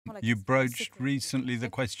You broached recently the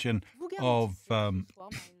question of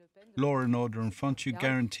law and order in France. You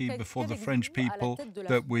guaranteed before the French people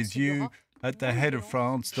that with you at the head of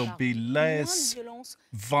France, there'll be less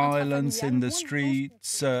violence in the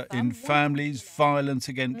streets, in families, violence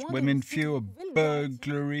against women, fewer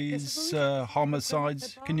burglaries,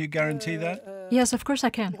 homicides. Can you guarantee that? Yes, of course I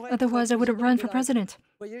can. Otherwise, I wouldn't run for president.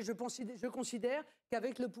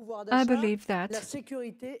 I believe that,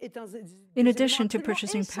 in addition to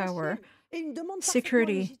purchasing power,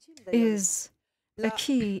 security is a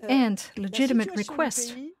key and legitimate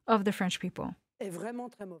request of the French people.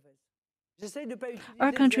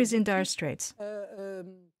 Our country is in dire straits,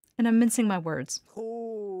 and I'm mincing my words.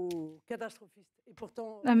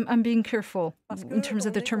 I'm being careful in terms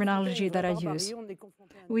of the terminology that I use.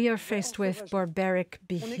 We are faced with barbaric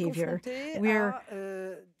behavior.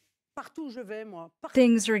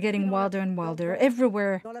 Things are getting wilder and wilder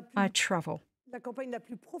everywhere I travel.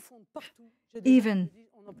 Even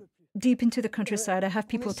deep into the countryside, I have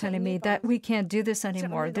people telling me that we can't do this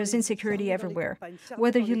anymore. There's insecurity everywhere.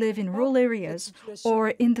 Whether you live in rural areas or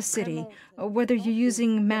in the city, or whether you're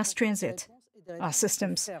using mass transit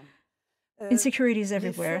systems, insecurity is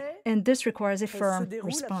everywhere, and this requires a firm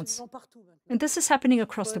response. And this is happening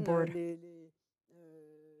across the board,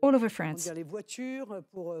 all over France.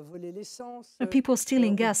 People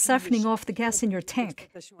stealing gas, siphoning off the gas in your tank.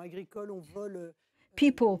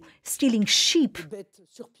 People stealing sheep,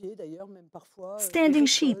 standing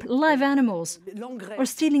sheep, live animals, or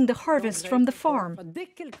stealing the harvest from the farm,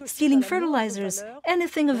 stealing fertilizers,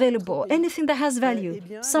 anything available, anything that has value.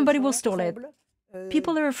 Somebody will steal it.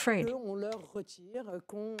 People are afraid.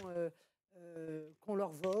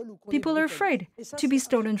 People are afraid to be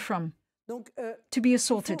stolen from, to be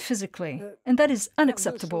assaulted physically, and that is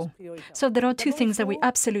unacceptable. So there are two things that we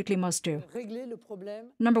absolutely must do.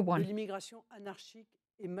 Number one,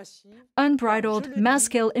 unbridled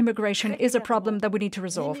mass-scale immigration is a problem that we need to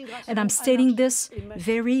resolve, and I'm stating this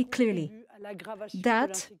very clearly.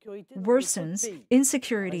 That worsens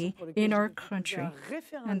insecurity in our country,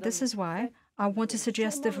 and this is why I want to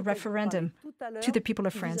suggest a referendum to the people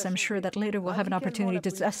of France. I'm sure that later we'll have an opportunity to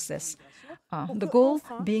discuss this. The goal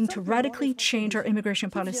being to radically change our immigration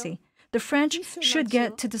policy. The French should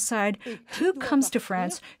get to decide who comes to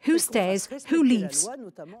France, who stays, who leaves.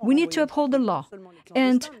 We need to uphold the law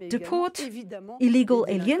and deport illegal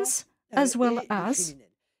aliens as well as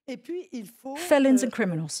felons and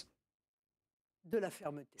criminals.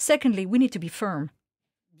 Secondly, we need to be firm.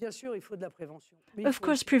 Of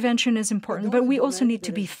course, prevention is important, but we also need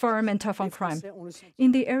to be firm and tough on crime.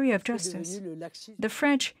 In the area of justice, the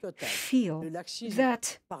French feel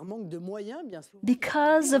that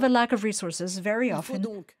because of a lack of resources, very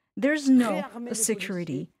often, there's no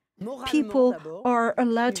security. People are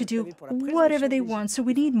allowed to do whatever they want, so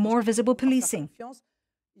we need more visible policing.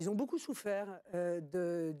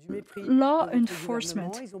 Law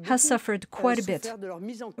enforcement has suffered quite a bit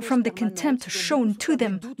from the contempt shown to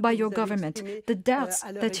them by your government, the doubts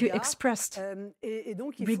that you expressed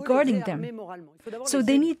regarding them. So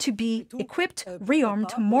they need to be equipped,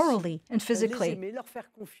 rearmed morally and physically.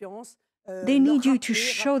 They need you to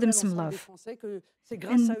show them some love.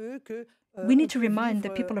 And we need to remind the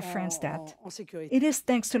people of France that it is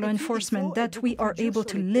thanks to law enforcement that we are able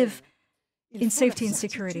to live in safety and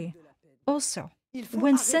security. Also,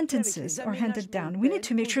 when sentences are handed down, we need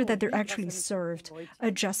to make sure that they're actually served.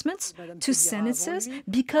 Adjustments to sentences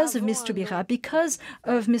because of Mr. Birat, because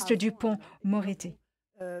of Mr. Dupont-Moretti.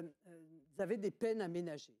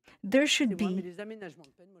 There should be.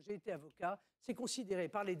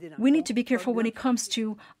 We need to be careful when it comes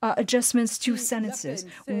to adjustments to sentences.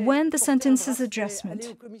 When the sentence is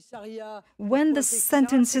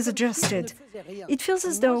adjusted, it feels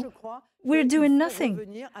as though we're doing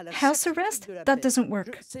nothing. House arrest? That doesn't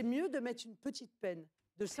work.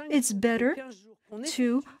 It's better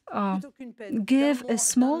to give a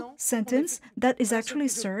small sentence that is actually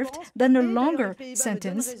served than a longer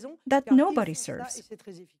sentence that nobody serves.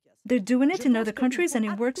 They're doing it in other countries and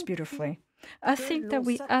it works beautifully. I think that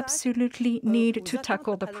we absolutely need to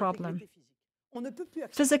tackle the problem.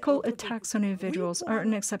 Physical attacks on individuals are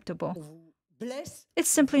unacceptable. It's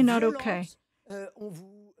simply not okay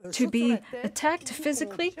to be attacked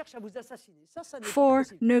physically for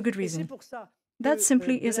no good reason. That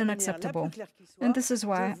simply is unacceptable. And this is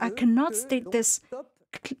why I cannot state this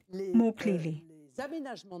more clearly.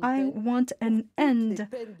 I want an end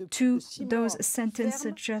to those sentence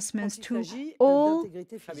adjustments, to all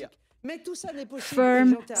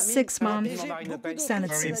firm 6-month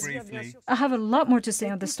sentences. I have a lot more to say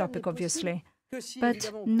on this topic, obviously.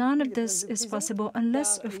 But none of this is possible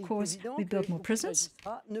unless, of course, we build more prisons.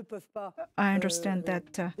 I understand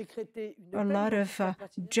that a lot of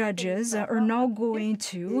judges are now going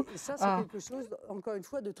to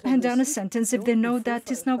hand down a sentence if they know that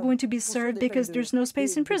it's not going to be served because there's no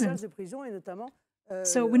space in prisons.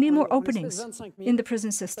 So we need more openings in the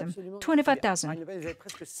prison system. 25,000.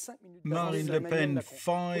 Marine Le Pen,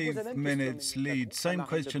 5 minutes lead. Same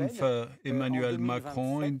question for Emmanuel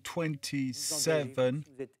Macron. In 27,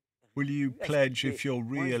 will you pledge, if you're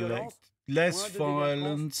re-elected, less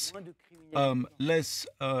violence, less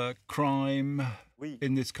crime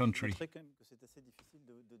in this country?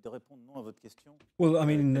 Well, I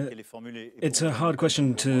mean, it's a hard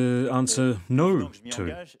question to answer no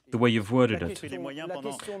to, the way you've worded it.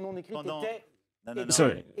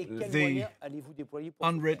 Sorry. The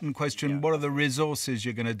unwritten question, what are the resources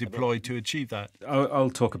you're going to deploy to achieve that? I'll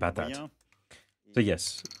talk about that. So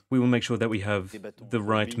yes, we will make sure that we have the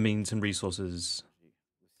right means and resources.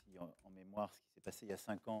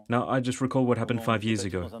 Now, I just recall what happened 5 years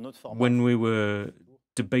ago, when we were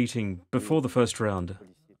debating before the first round,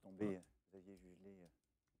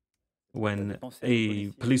 when a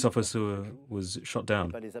police officer was shot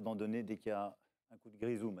down.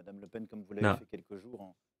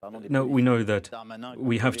 Now, we know that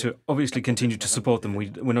we have to obviously continue to support them.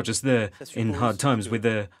 We're not just there in hard times, we're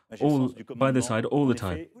there all by their side all the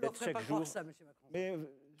time.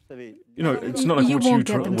 You know, it's not like you what won't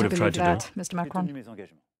you get them would to have tried believe to that, Mr. Macron.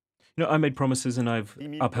 You know, I made promises and I've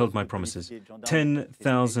upheld my promises.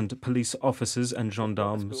 10,000 police officers and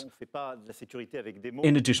gendarmes,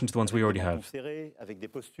 in addition to the ones we already have.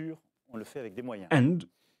 And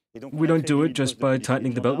we don't do it just by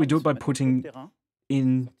tightening the belt, we do it by putting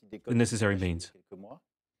in the necessary means.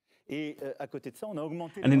 And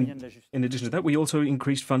in addition to that, we also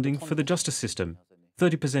increased funding for the justice system.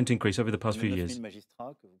 30% increase over the past few years.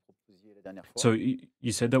 So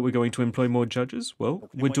you said that we're going to employ more judges? Well,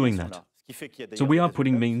 we're doing that. So we are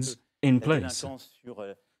putting means in place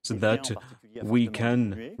so that we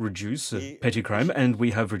can reduce petty crime, and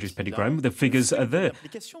we have reduced petty crime. The figures are there,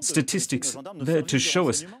 statistics there to show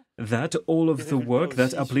us that all of the work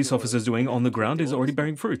that our police officers are doing on the ground is already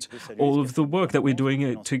bearing fruit. All of the work that we're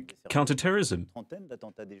doing to counter terrorism.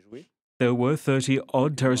 There were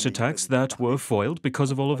 30-odd terrorist attacks that were foiled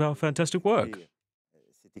because of all of our fantastic work.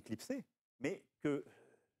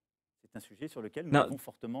 Now,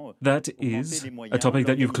 that is a topic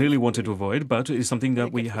that you've clearly wanted to avoid, but is something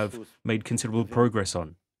that we have made considerable progress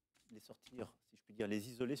on.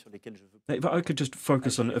 If I could just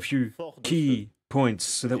focus on a few key points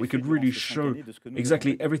so that we could really show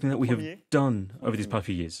exactly everything that we have done over these past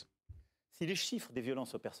few years. The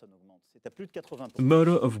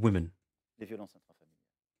murder of women.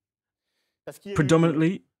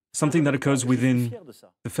 Predominantly something that occurs within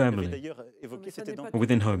the family, or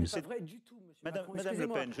within homes.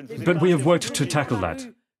 But we have worked to tackle that.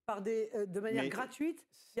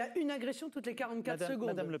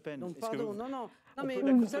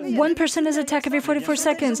 One person is attacked every 44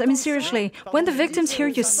 seconds. I mean, seriously, when the victims hear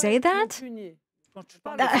you say that,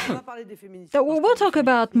 we'll talk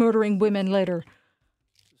about murdering women later.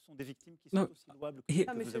 No,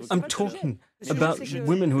 I'm talking about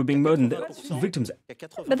women who are being murdered, victims.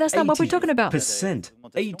 But that's not what we're talking about.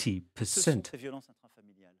 80%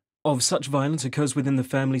 of such violence occurs within the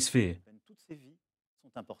family sphere.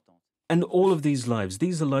 And all of these lives,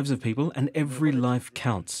 these are lives of people, and every life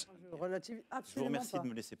counts.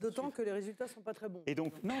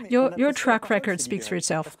 Your track record speaks for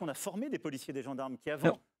itself. Now,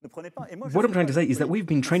 what I'm trying to say is that we've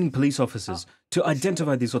been training police officers to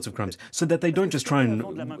identify these sorts of crimes so that they don't just try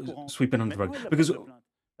and sweep it under the rug. Because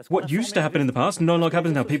what used to happen in the past no longer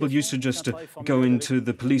happens now. People used to just go into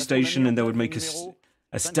the police station and they would make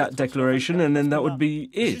a stat declaration, and then that would be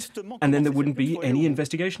it. And then there wouldn't be any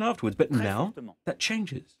investigation afterwards. But now that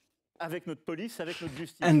changes.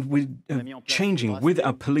 And we're changing with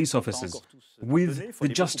our police officers, with the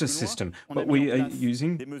justice system, but we are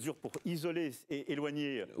using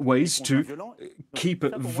ways to keep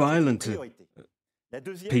violent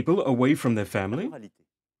people away from their family.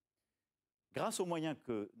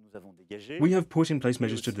 We have put in place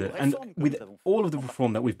measures to do that, and with all of the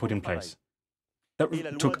reform that we've put in place, that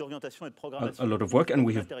took a lot of work, and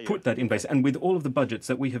we have put that in place. And with all of the budgets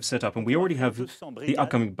that we have set up, and we already have the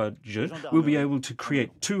upcoming budget, we'll be able to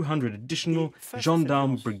create 200 additional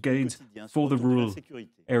gendarme brigades for the rural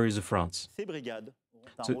areas of France.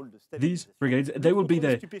 So these brigades, they will be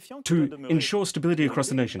there to ensure stability across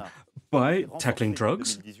the nation by tackling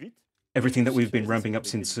drugs, everything that we've been ramping up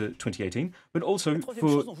since 2018, but also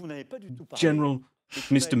for general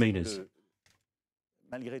misdemeanors.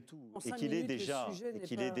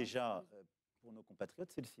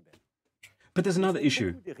 But there's another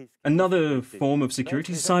issue. Another form of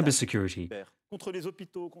security is cybersecurity.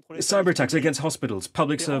 Cyber attacks against hospitals,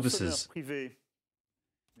 public services,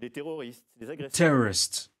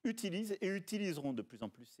 terrorists.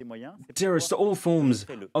 Terrorists, all forms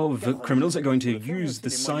of criminals are going to use the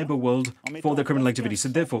cyber world for their criminal activity. So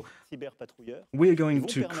therefore, we're going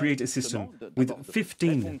to create a system with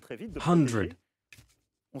 1,500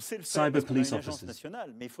 cyber police officers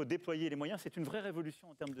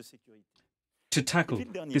to tackle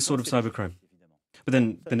this sort of cybercrime. But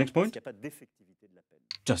then the next point,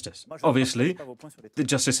 justice. Obviously, the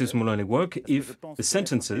justice system will only work if the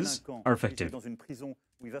sentences are effective.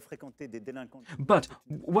 But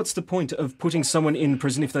what's the point of putting someone in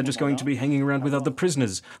prison if they're just going to be hanging around with other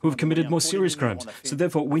prisoners who have committed more serious crimes? So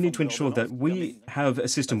therefore, we need to ensure that we have a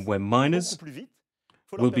system where minors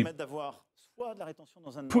will be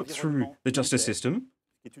put through the justice system,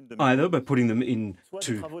 either by putting them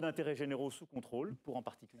into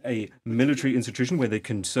a military institution where they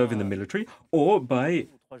can serve in the military, or by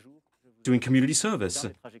doing community service.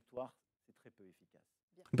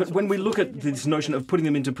 But when we look at this notion of putting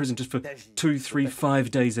them into prison just for 2, 3,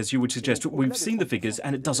 5 days, as you would suggest, we've seen the figures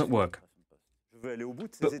and it doesn't work. But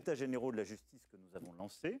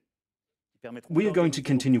we are going to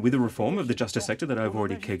continue with the reform of the justice sector that I've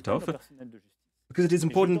already kicked off, because it is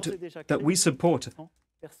important that we support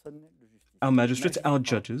our magistrates, our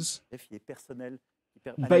judges,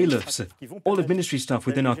 bailiffs, all administrative staff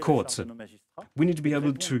within our courts. We need to be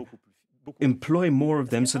able to employ more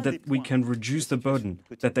of them so that we can reduce the burden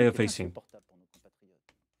that they are facing.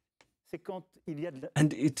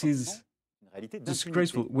 And it is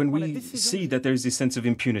disgraceful when we see that there is this sense of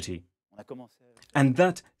impunity. And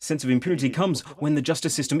that sense of impunity comes when the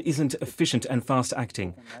justice system isn't efficient and fast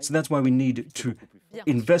acting. So that's why we need to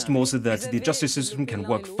invest more so that the justice system can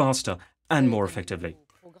work faster and more effectively.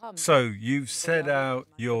 So you've set out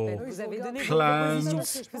your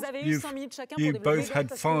plans. You both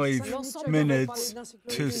had 5 minutes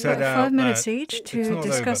to set out. 5 minutes each to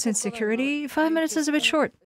discuss insecurity. 5 minutes is a bit short.